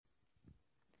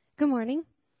Good morning.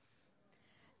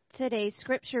 Today's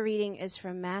scripture reading is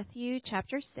from Matthew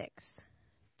chapter 6.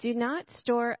 Do not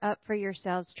store up for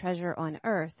yourselves treasure on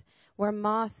earth, where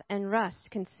moth and rust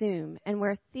consume, and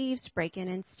where thieves break in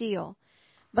and steal.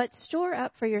 But store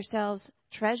up for yourselves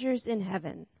treasures in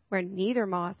heaven, where neither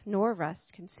moth nor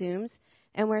rust consumes,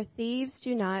 and where thieves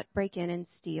do not break in and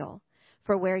steal.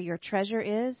 For where your treasure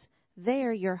is,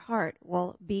 there your heart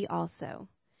will be also.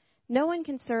 No one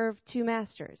can serve two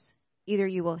masters. Either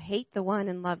you will hate the one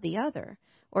and love the other,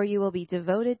 or you will be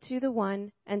devoted to the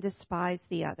one and despise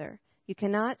the other. You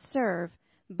cannot serve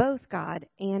both God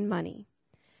and money.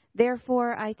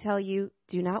 Therefore, I tell you,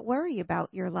 do not worry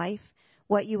about your life,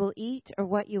 what you will eat or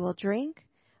what you will drink,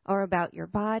 or about your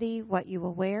body, what you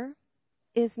will wear.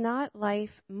 Is not life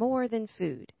more than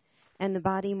food, and the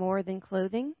body more than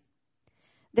clothing?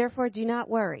 Therefore, do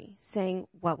not worry, saying,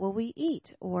 what will we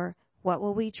eat, or what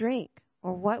will we drink,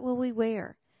 or what will we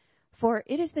wear? For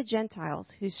it is the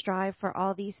Gentiles who strive for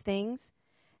all these things,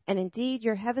 and indeed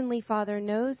your heavenly Father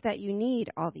knows that you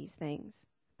need all these things.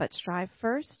 But strive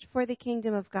first for the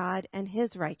kingdom of God and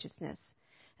his righteousness,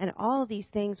 and all these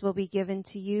things will be given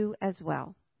to you as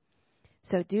well.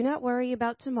 So do not worry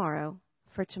about tomorrow,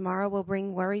 for tomorrow will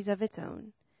bring worries of its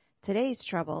own. Today's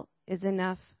trouble is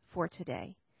enough for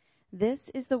today. This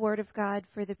is the word of God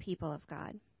for the people of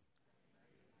God.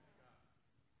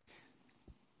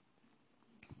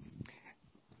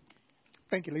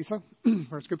 Thank you, Lisa,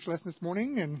 for our scripture lesson this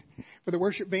morning, and for the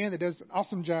worship band that does an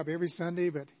awesome job every Sunday.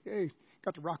 But hey,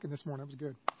 got to rocking this morning. It was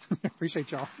good.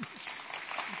 Appreciate y'all.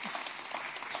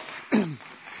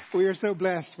 We are so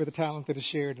blessed with the talent that is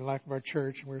shared in the life of our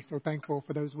church, and we're so thankful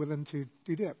for those willing to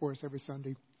do that for us every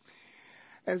Sunday.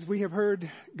 As we have heard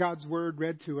God's word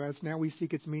read to us, now we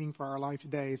seek its meaning for our life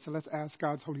today. So let's ask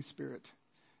God's Holy Spirit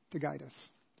to guide us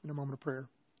in a moment of prayer.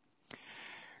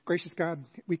 Gracious God,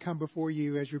 we come before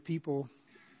you as your people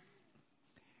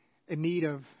in need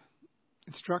of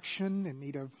instruction, in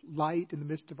need of light in the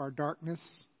midst of our darkness.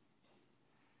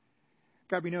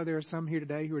 God, we know there are some here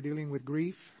today who are dealing with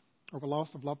grief over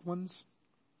loss of loved ones.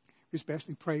 We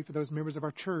especially pray for those members of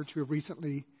our church who have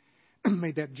recently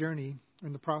made that journey, or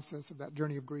in the process of that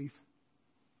journey of grief.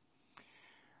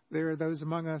 There are those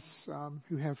among us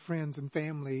who have friends and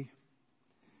family,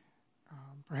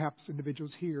 perhaps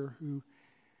individuals here who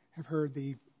have heard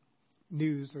the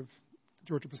news of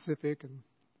Georgia Pacific and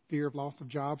fear of loss of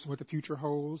jobs and what the future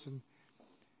holds. And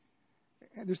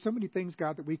there's so many things,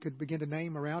 God, that we could begin to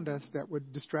name around us that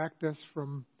would distract us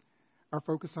from our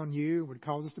focus on you, would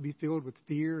cause us to be filled with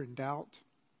fear and doubt.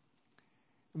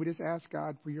 And we just ask,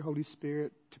 God, for your Holy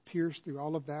Spirit to pierce through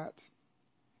all of that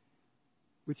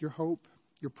with your hope,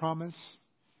 your promise,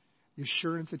 the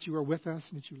assurance that you are with us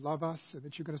and that you love us and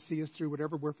that you're going to see us through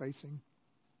whatever we're facing.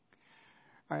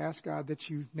 I ask, God, that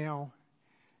you now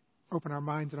open our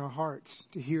minds and our hearts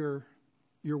to hear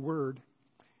your word.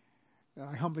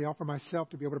 I humbly offer myself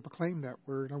to be able to proclaim that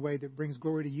word in a way that brings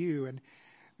glory to you. And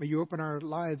may you open our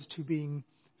lives to being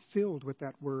filled with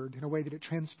that word in a way that it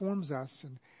transforms us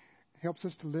and helps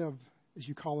us to live as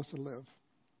you call us to live.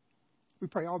 We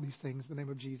pray all these things in the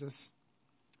name of Jesus,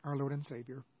 our Lord and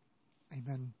Savior.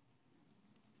 Amen.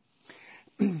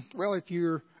 Well, if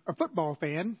you're a football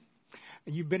fan,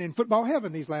 and you've been in football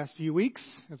heaven these last few weeks.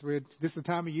 This is the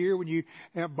time of year when you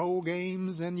have bowl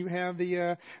games and you have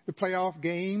the playoff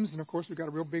games. And, of course, we've got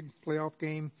a real big playoff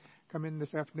game coming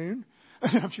this afternoon.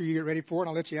 I'm sure you get ready for it.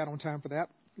 I'll let you out on time for that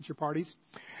at your parties.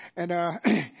 And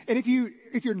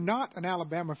if you're not an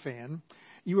Alabama fan,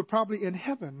 you were probably in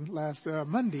heaven last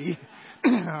Monday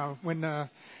when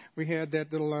we had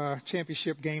that little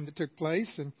championship game that took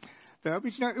place. And but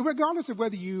regardless of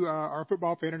whether you are a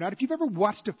football fan or not, if you've ever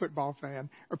watched a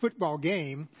football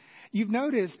game, you've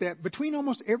noticed that between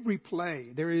almost every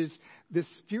play, there is this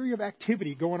fury of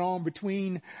activity going on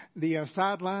between the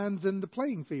sidelines and the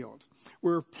playing field,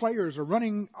 where players are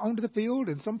running onto the field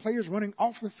and some players running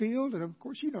off the field. And, of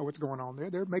course, you know what's going on there.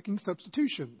 They're making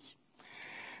substitutions.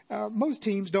 Most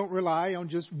teams don't rely on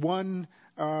just one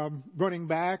running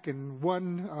back and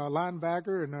one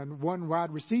linebacker and one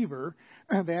wide receiver.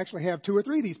 They actually have two or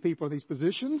three of these people in these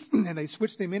positions, and they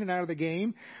switch them in and out of the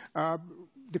game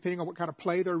depending on what kind of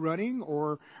play they're running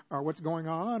or what's going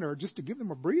on, or just to give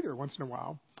them a breather once in a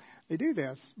while. They do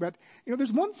this. But,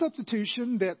 there's one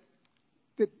substitution that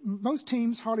most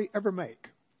teams hardly ever make.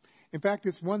 In fact,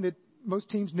 it's one that most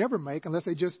teams never make unless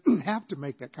they just have to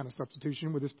make that kind of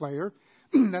substitution with this player.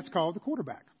 That's called the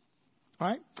quarterback. All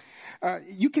right?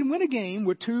 You can win a game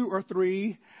with two or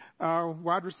three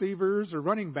wide receivers or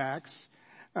running backs,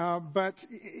 but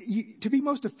to be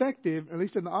most effective, at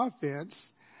least in the offense,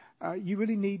 you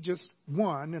really need just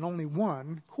one and only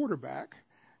one quarterback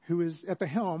who is at the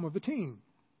helm of the team.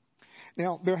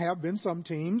 Now, there have been some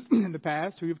teams in the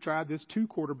past who have tried this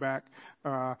two-quarterback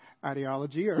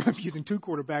ideology, or using two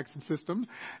quarterbacks system,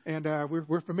 and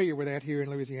we're familiar with that here in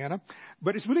Louisiana.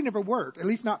 But it's really never worked, at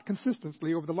least not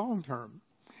consistently over the long term.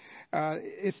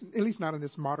 It's at least not in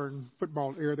this modern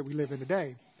football era that we live in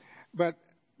today. But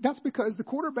that's because the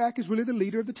quarterback is really the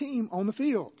leader of the team on the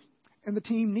field, and the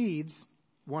team needs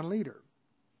one leader.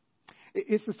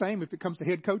 It's the same if it comes to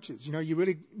head coaches. You know, you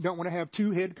really don't want to have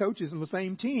two head coaches on the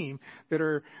same team that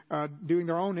are doing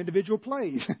their own individual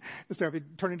plays. Instead of it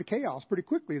turn into chaos pretty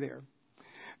quickly there,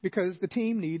 because the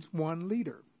team needs one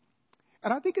leader.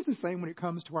 And I think it's the same when it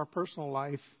comes to our personal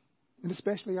life, and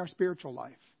especially our spiritual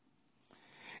life.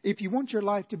 If you want your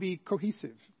life to be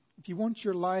cohesive, if you want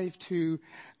your life to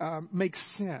make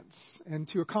sense and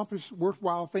to accomplish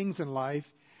worthwhile things in life,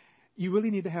 you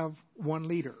really need to have one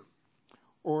leader.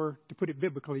 Or, to put it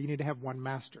biblically, you need to have one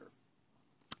master.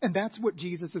 And that's what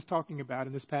Jesus is talking about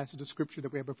in this passage of Scripture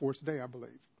that we have before us today, I believe.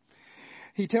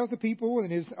 He tells the people in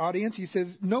his audience, he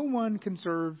says, no one can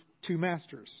serve two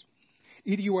masters.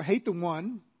 Either you will hate the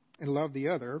one and love the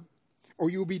other,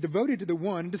 or you will be devoted to the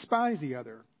one and despise the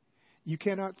other. You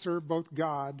cannot serve both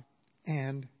God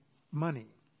and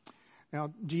money.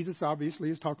 Now, Jesus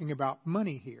obviously is talking about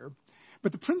money here,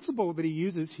 but the principle that he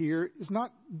uses here is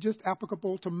not just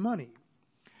applicable to money.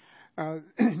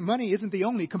 Money isn't the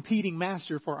only competing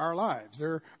master for our lives.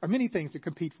 There are many things that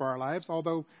compete for our lives,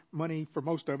 although money for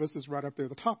most of us is right up there at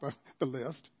the top of the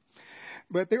list.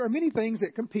 But there are many things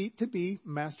that compete to be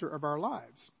master of our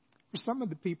lives. For some of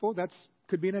the people, that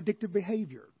could be an addictive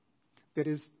behavior that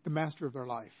is the master of their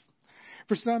life.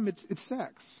 For some, it's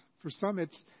sex. For some,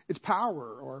 it's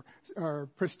power or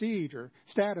prestige or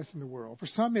status in the world. For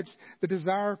some, it's the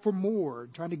desire for more,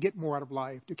 trying to get more out of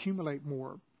life, to accumulate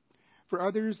more. For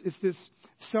others, it's this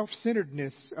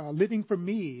self-centeredness, living for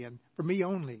me and for me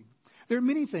only. There are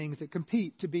many things that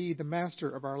compete to be the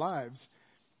master of our lives.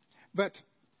 But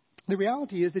the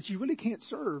reality is that you really can't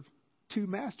serve two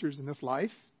masters in this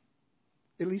life,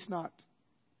 at least not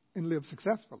and live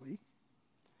successfully.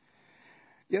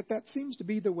 Yet that seems to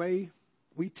be the way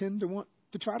we tend to want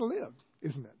to try to live,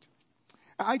 isn't it?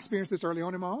 I experienced this early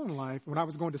on in my own life. When I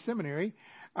was going to seminary,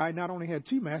 I not only had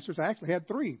two masters, I actually had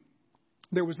three.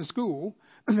 There was a school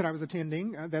that I was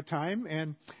attending at that time,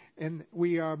 and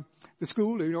we the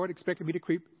school, it expected me to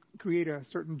create a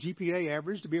certain GPA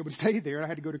average to be able to stay there. I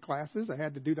had to go to classes. I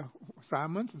had to do the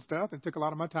assignments and stuff. It took a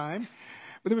lot of my time.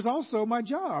 But there was also my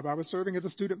job. I was serving as a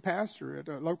student pastor at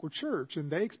a local church, and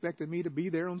they expected me to be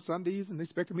there on Sundays, and they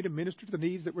expected me to minister to the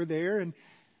needs that were there. And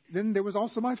then there was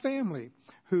also my family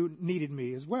who needed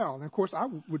me as well. And, of course, I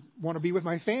would want to be with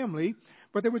my family,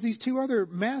 but there were these two other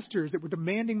masters that were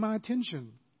demanding my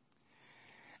attention.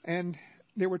 And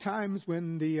there were times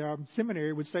when the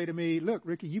seminary would say to me, look,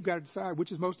 Ricky, you've got to decide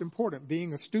which is most important,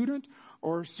 being a student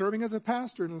or serving as a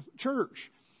pastor in a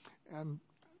church. And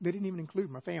they didn't even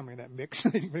include my family in that mix.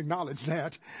 They didn't even acknowledge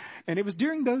that. And it was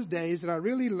during those days that I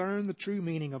really learned the true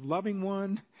meaning of loving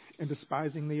one and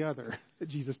despising the other that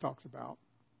Jesus talks about.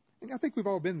 And I think we've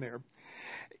all been there.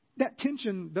 That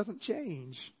tension doesn't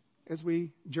change as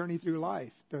we journey through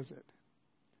life, does it?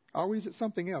 Always it's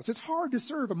something else. It's hard to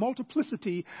serve a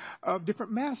multiplicity of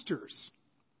different masters.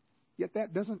 Yet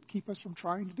that doesn't keep us from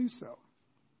trying to do so.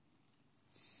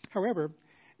 However,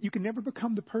 you can never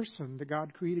become the person that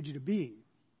God created you to be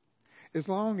as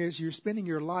long as you're spending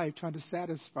your life trying to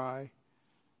satisfy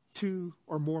two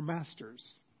or more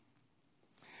masters.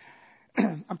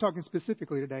 I'm talking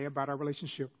specifically today about our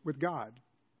relationship with God.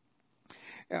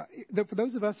 For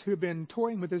those of us who have been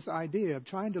toying with this idea of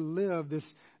trying to live this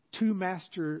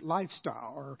two-master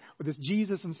lifestyle, or this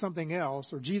Jesus and something else,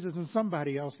 or Jesus and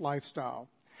somebody else lifestyle,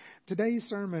 today's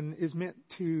sermon is meant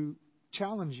to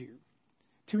challenge you,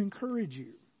 to encourage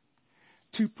you,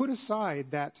 to put aside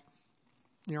that,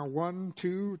 one,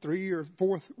 two, three, or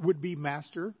fourth would-be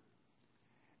master,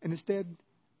 and instead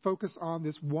focus on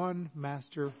this one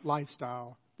master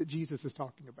lifestyle that Jesus is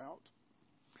talking about.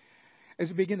 As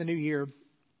we begin the new year,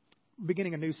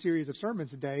 beginning a new series of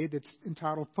sermons today that's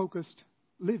entitled Focused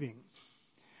Living.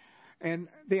 And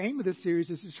the aim of this series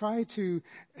is to try to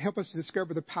help us to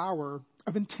discover the power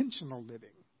of intentional living,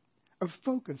 of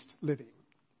focused living.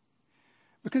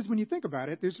 Because when you think about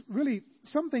it, there's really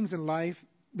some things in life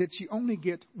that you only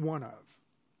get one of.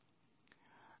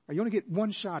 You only get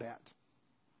one shot at.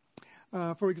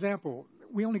 For example,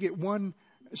 we only get one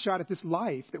shot at this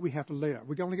life that we have to live.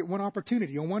 We can only get one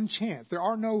opportunity or one chance. There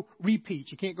are no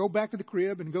repeats. You can't go back to the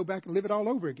crib and go back and live it all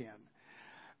over again.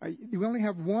 You only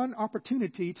have one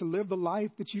opportunity to live the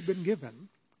life that you've been given.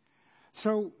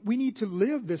 So we need to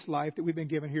live this life that we've been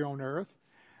given here on earth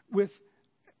with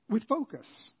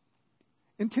focus,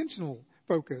 intentional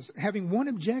focus, having one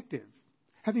objective,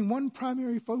 having one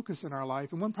primary focus in our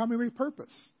life and one primary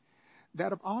purpose,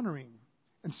 that of honoring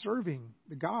and serving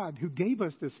the God who gave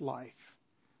us this life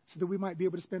so that we might be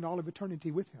able to spend all of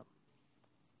eternity with him.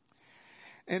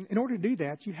 And in order to do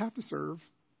that, you have to serve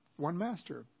one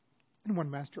master and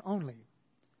one master only.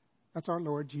 That's our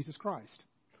Lord Jesus Christ.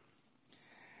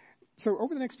 So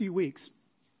over the next few weeks,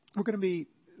 we're going to be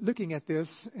looking at this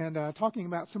and talking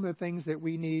about some of the things that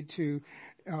we need to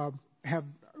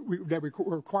that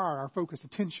require our focused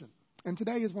attention. And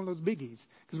today is one of those biggies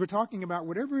because we're talking about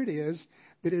whatever it is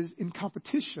that is in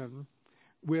competition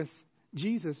with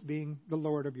Jesus being the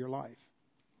Lord of your life.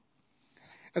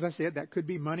 As I said, that could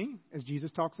be money, as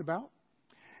Jesus talks about.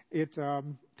 It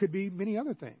could be many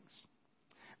other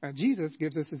things. Jesus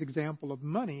gives us this example of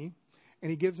money,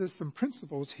 and he gives us some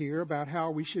principles here about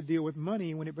how we should deal with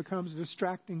money when it becomes a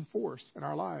distracting force in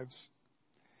our lives.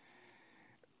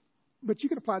 But you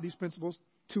can apply these principles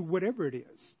to whatever it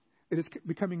is that is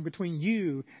becoming between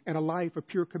you and a life of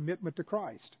pure commitment to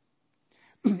Christ.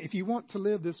 If you want to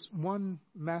live this one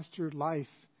master life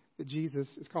that Jesus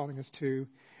is calling us to,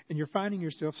 and you're finding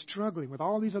yourself struggling with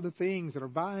all these other things that are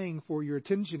vying for your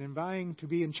attention and vying to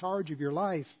be in charge of your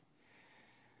life,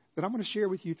 then I'm going to share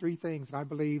with you 3 things that I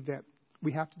believe that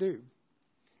we have to do.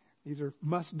 These are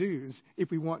must-dos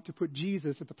if we want to put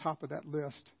Jesus at the top of that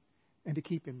list and to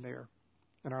keep him there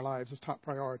in our lives as top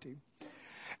priority.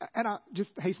 And I just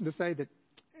hasten to say that,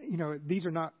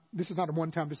 this is not a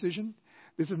one-time decision.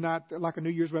 This is not like a New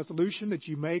Year's resolution that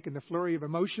you make in the flurry of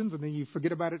emotions and then you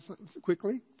forget about it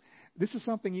quickly. This is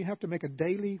something you have to make a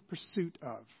daily pursuit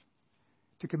of,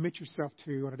 to commit yourself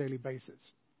to on a daily basis.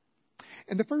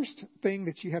 And the first thing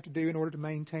that you have to do in order to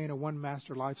maintain a one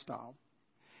master lifestyle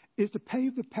is to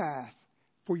pave the path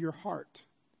for your heart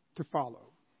to follow.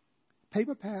 Pave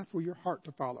a path for your heart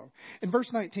to follow. In verse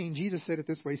 19, Jesus said it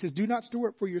this way. He says, "Do not store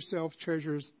up for yourselves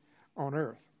treasures on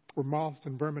earth, where moths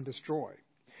and vermin destroy,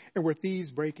 and where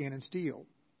thieves break in and steal.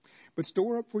 But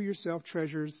store up for yourself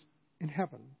treasures in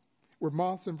heaven, where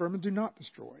moths and vermin do not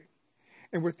destroy,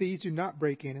 and where thieves do not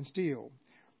break in and steal.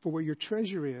 For where your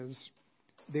treasure is,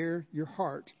 there your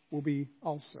heart will be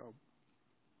also."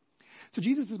 So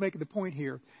Jesus is making the point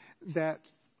here that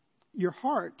your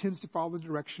heart tends to follow the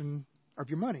direction of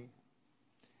your money.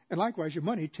 And likewise, your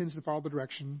money tends to follow the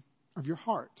direction of your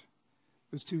heart.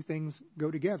 Those two things go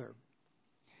together.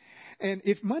 And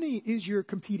if money is your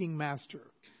competing master,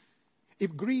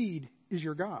 if greed is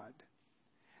your God,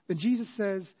 then Jesus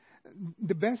says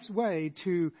the best way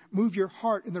to move your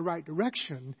heart in the right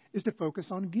direction is to focus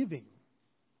on giving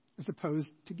as opposed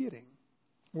to getting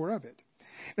more of it.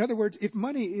 In other words, if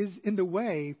money is in the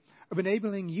way of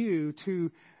enabling you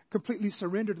to completely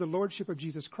surrender to the Lordship of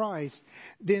Jesus Christ,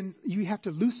 then you have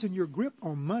to loosen your grip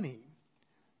on money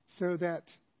so that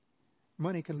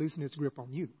money can loosen its grip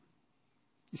on you.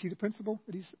 You see the principle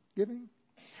that he's giving?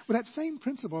 Well, that same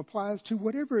principle applies to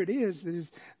whatever it is that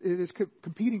is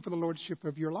competing for the Lordship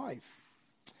of your life.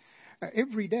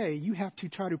 Every day you have to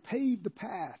try to pave the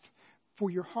path for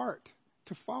your heart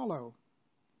to follow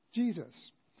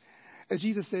Jesus. As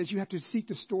Jesus says, you have to seek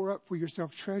to store up for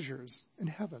yourself treasures in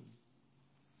heaven.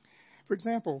 For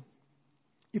example,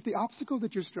 if the obstacle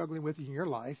that you're struggling with in your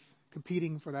life,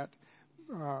 competing for that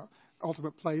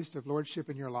ultimate place of lordship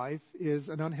in your life, is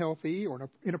an unhealthy or an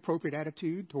inappropriate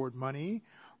attitude toward money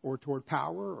or toward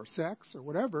power or sex or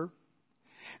whatever,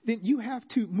 then you have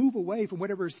to move away from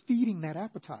whatever is feeding that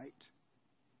appetite.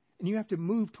 And you have to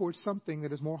move towards something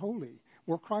that is more holy,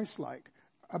 more Christ-like,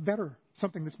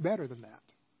 something that's better than that.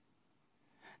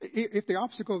 If the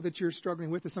obstacle that you're struggling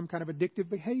with is some kind of addictive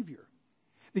behavior,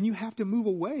 then you have to move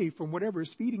away from whatever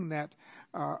is feeding that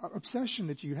obsession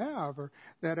that you have or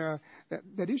that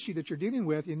issue that you're dealing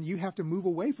with, and you have to move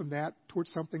away from that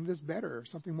towards something that's better,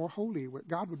 something more holy, what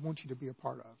God would want you to be a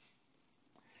part of.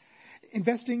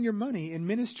 Investing your money in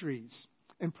ministries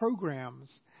and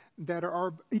programs that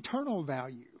are eternal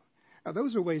value.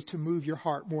 Those are ways to move your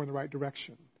heart more in the right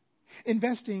direction.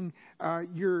 Investing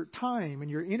your time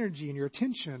and your energy and your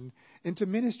attention into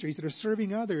ministries that are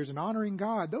serving others and honoring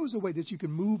God. Those are ways that you can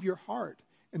move your heart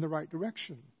in the right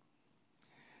direction.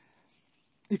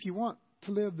 If you want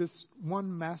to live this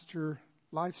one master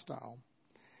lifestyle,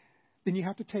 then you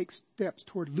have to take steps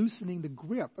toward loosening the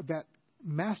grip of that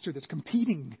master that's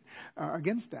competing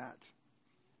against that.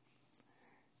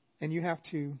 And you have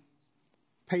to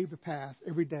pave the path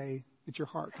every day that your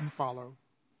heart can follow,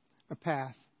 a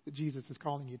path that Jesus is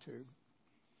calling you to.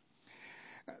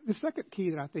 The second key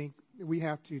that I think we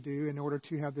have to do in order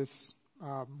to have this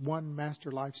one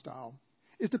master lifestyle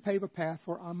is to pave a path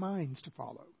for our minds to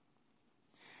follow.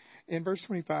 In verse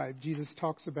 25, Jesus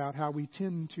talks about how we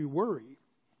tend to worry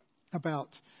about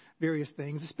various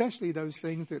things, especially those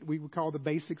things that we would call the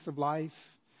basics of life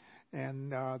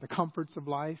and the comforts of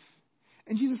life.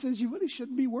 And Jesus says you really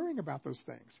shouldn't be worrying about those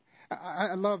things.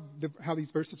 I love how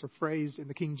these verses are phrased in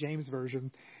the King James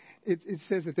Version. It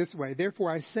says it this way: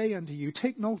 "Therefore I say unto you,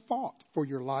 take no thought for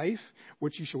your life,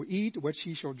 what ye shall eat, what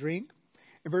ye shall drink."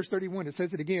 In verse 31, it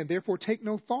says it again: "Therefore take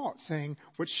no thought, saying,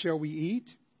 what shall we eat?"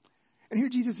 And here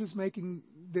Jesus is making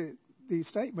the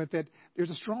statement that there's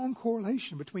a strong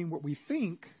correlation between what we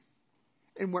think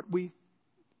and what we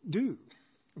do,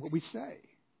 what we say.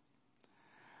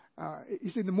 He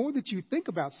said the more that you think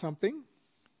about something,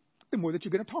 the more that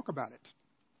you're going to talk about it.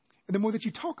 And the more that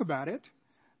you talk about it,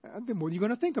 the more you're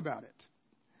going to think about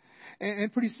it.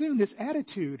 And pretty soon this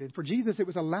attitude, and for Jesus it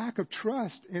was a lack of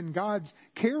trust in God's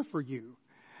care for you,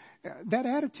 that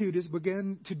attitude has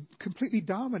begun to completely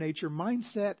dominate your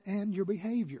mindset and your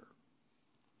behavior.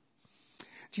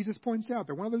 Jesus points out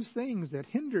that one of those things that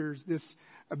hinders this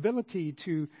ability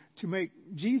to make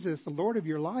Jesus the Lord of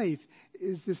your life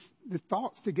is the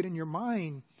thoughts that get in your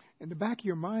mind, in the back of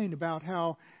your mind, about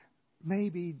how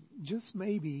maybe, just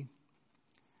maybe,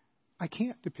 I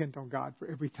can't depend on God for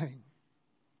everything.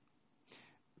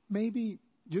 Maybe,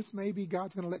 just maybe,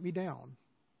 God's going to let me down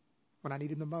when I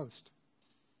need Him the most.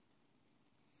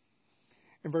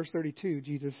 In verse 32,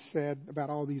 Jesus said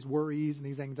about all these worries and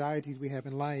these anxieties we have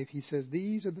in life, He says,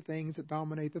 these are the things that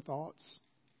dominate the thoughts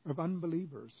of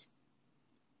unbelievers.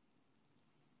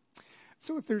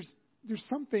 So if there's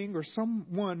something or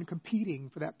someone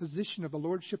competing for that position of the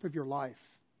lordship of your life,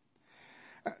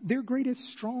 their greatest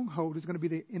stronghold is going to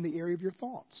be in the area of your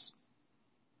thoughts.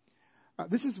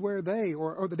 This is where they,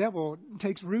 or the devil,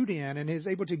 takes root in and is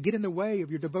able to get in the way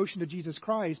of your devotion to Jesus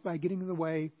Christ by getting in the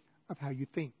way of how you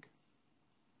think.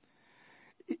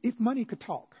 If money could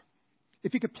talk,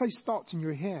 if it could place thoughts in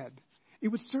your head, it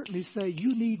would certainly say,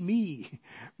 you need me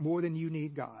more than you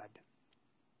need God.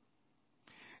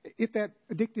 If that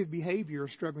addictive behavior you're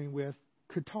struggling with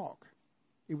could talk,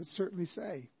 it would certainly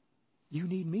say, you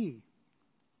need me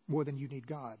more than you need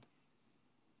God.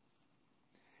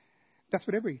 That's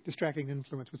what every distracting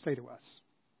influence would say to us.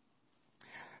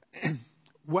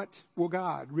 What will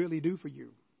God really do for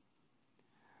you?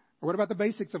 Or what about the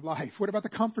basics of life? What about the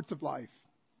comforts of life?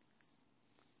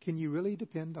 Can you really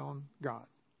depend on God?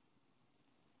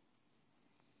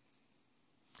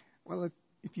 Well,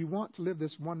 if you want to live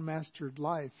this one-mastered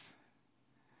life,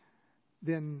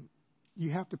 then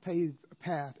you have to pave a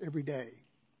path every day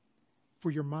for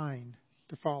your mind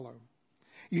to follow.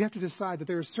 You have to decide that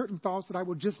there are certain thoughts that I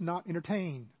will just not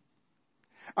entertain.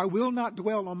 I will not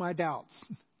dwell on my doubts.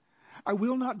 I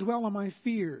will not dwell on my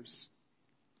fears.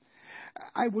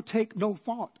 I will take no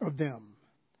thought of them.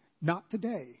 Not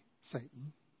today,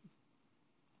 Satan.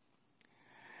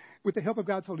 With the help of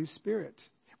God's Holy Spirit,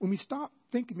 when we stop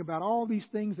thinking about all these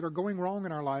things that are going wrong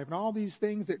in our life and all these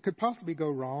things that could possibly go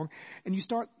wrong, and you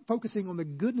start focusing on the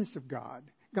goodness of God,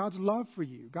 God's love for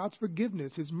you, God's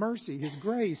forgiveness, His mercy, His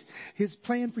grace, His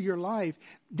plan for your life,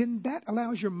 then that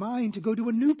allows your mind to go to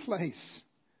a new place,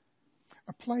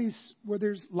 a place where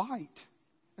there's light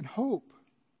and hope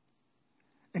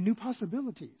and new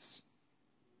possibilities.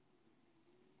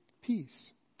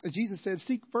 Peace. As Jesus said,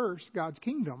 seek first God's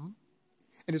kingdom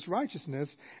and His righteousness,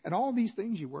 and all these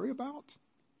things you worry about,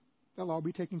 they'll all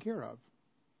be taken care of.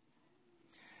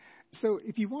 So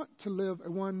if you want to live a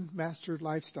one-mastered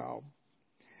lifestyle,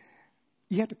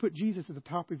 you have to put Jesus at the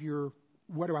top of your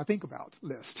what do I think about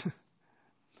list.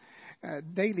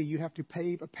 Daily, you have to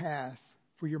pave a path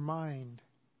for your mind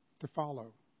to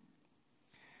follow.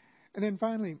 And then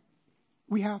finally,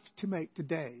 we have to make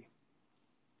today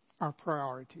our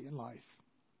priority in life.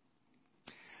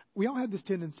 We all have this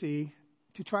tendency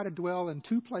to try to dwell in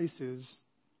two places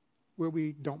where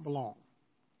we don't belong.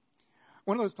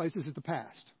 One of those places is the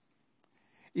past.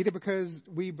 Either because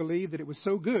we believe that it was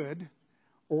so good,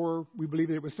 or we believe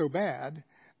that it was so bad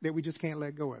that we just can't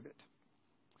let go of it.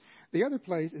 The other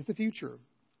place is the future,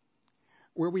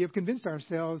 where we have convinced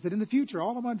ourselves that in the future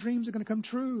all of my dreams are going to come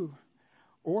true.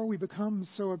 Or we become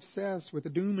so obsessed with the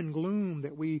doom and gloom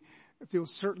that we feel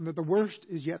certain that the worst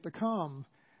is yet to come,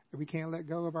 that we can't let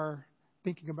go of our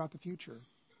thinking about the future.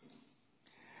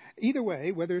 Either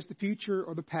way, whether it's the future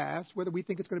or the past, whether we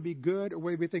think it's going to be good or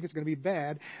whether we think it's going to be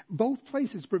bad, both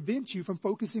places prevent you from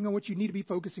focusing on what you need to be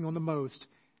focusing on the most,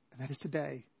 and that is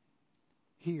today,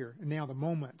 here and now, the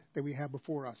moment that we have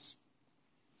before us.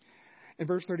 In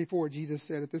verse 34, Jesus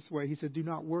said it this way. He said, do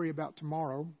not worry about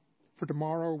tomorrow, for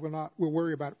tomorrow will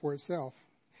worry about it for itself.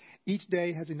 Each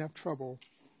day has enough trouble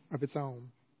of its own.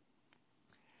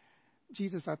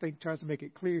 Jesus, I think, tries to make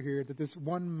it clear here that this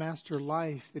one master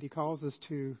life that he calls us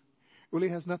to really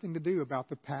has nothing to do about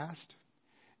the past.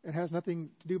 It has nothing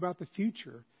to do about the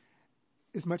future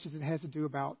as much as it has to do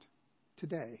about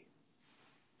today,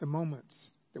 the moments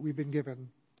that we've been given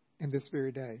in this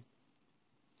very day.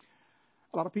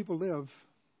 A lot of people live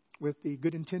with the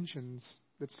good intentions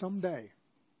that someday,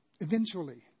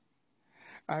 eventually,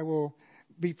 I will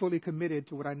be fully committed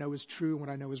to what I know is true and what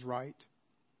I know is right.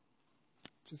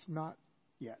 Just not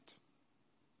yet.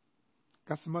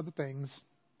 Got some other things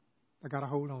I got to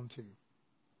hold on to.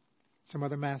 Some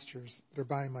other masters that are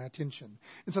buying my attention.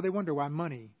 And so they wonder why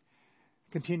money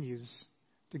continues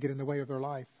to get in the way of their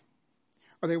life.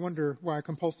 Or they wonder why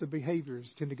compulsive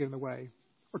behaviors tend to get in the way.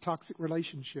 Or toxic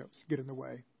relationships get in the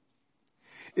way.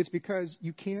 It's because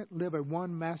you can't live a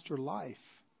one master life.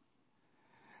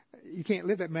 You can't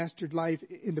live that mastered life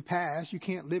in the past. You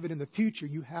can't live it in the future.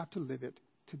 You have to live it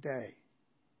today.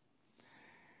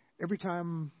 Every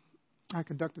time I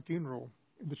conduct a funeral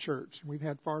in the church, and we've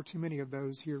had far too many of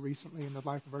those here recently in the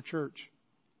life of our church,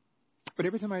 but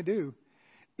every time I do,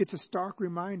 it's a stark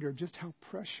reminder of just how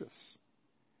precious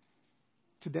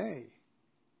today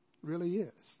really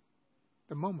is,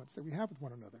 the moments that we have with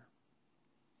one another.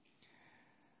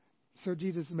 So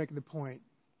Jesus is making the point,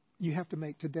 you have to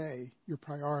make today your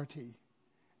priority.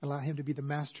 Allow him to be the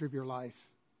master of your life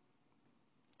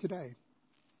today.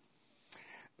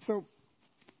 So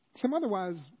some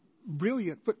otherwise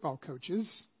brilliant football coaches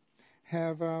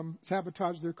have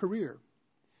sabotaged their career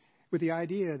with the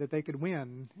idea that they could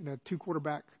win in a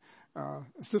two-quarterback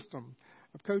system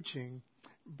of coaching.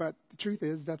 But the truth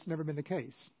is that's never been the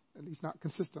case, at least not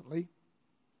consistently.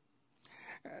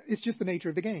 It's just the nature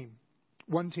of the game.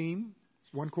 One team,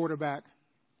 one quarterback,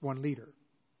 one leader.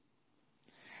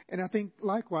 And I think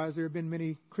likewise there have been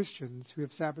many Christians who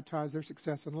have sabotaged their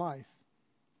success in life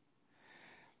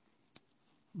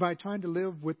by trying to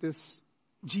live with this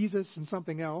Jesus and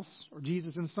something else or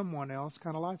Jesus and someone else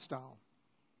kind of lifestyle.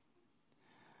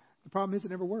 The problem is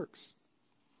it never works.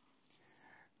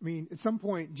 I mean, at some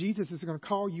point, Jesus is going to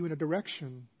call you in a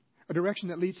direction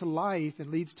that leads to life and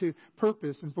leads to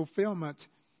purpose and fulfillment.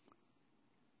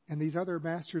 And these other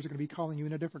masters are going to be calling you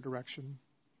in a different direction.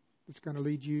 It's going to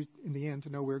lead you in the end to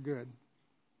nowhere good.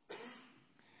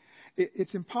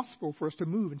 It's impossible for us to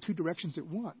move in two directions at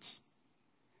once.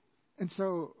 And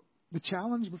so the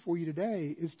challenge before you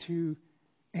today is to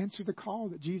answer the call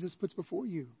that Jesus puts before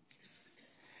you.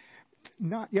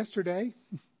 Not yesterday,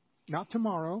 not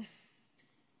tomorrow,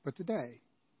 but today.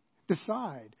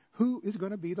 Decide who is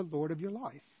going to be the Lord of your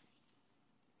life.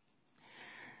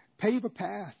 Pave a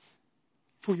path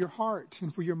for your heart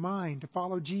and for your mind to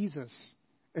follow Jesus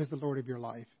as the Lord of your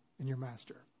life and your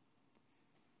master.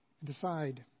 And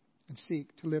decide and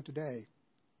seek to live today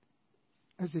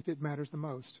as if it matters the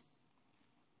most.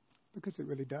 Because it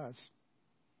really does.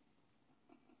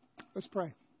 Let's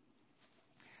pray.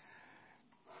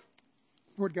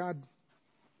 Lord God,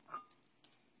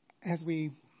 as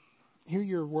we hear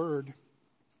your word,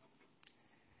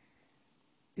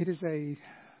 it is a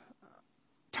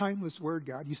timeless word,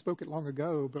 God. You spoke it long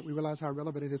ago, but we realize how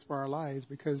relevant it is for our lives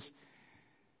because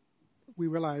we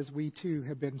realize we too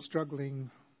have been struggling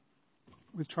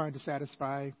with trying to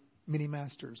satisfy many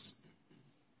masters.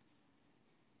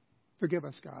 Forgive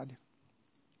us, God.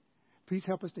 Please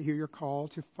help us to hear your call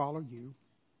to follow you,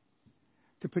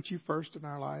 to put you first in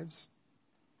our lives,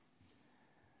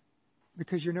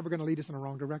 because you're never going to lead us in a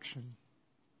wrong direction.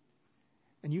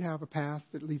 And you have a path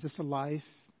that leads us to life,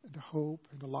 and to hope,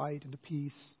 and to light, and to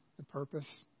peace, and purpose.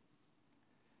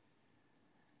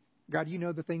 God, you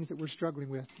know the things that we're struggling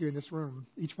with here in this room.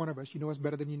 Each one of us, you know us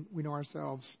better than we know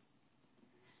ourselves.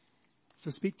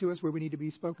 So speak to us where we need to be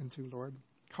spoken to, Lord.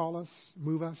 Call us,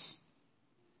 move us.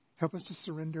 Help us to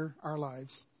surrender our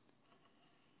lives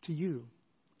to you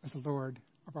as the Lord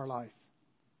of our life.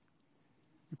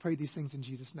 We pray these things in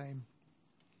Jesus' name.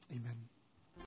 Amen.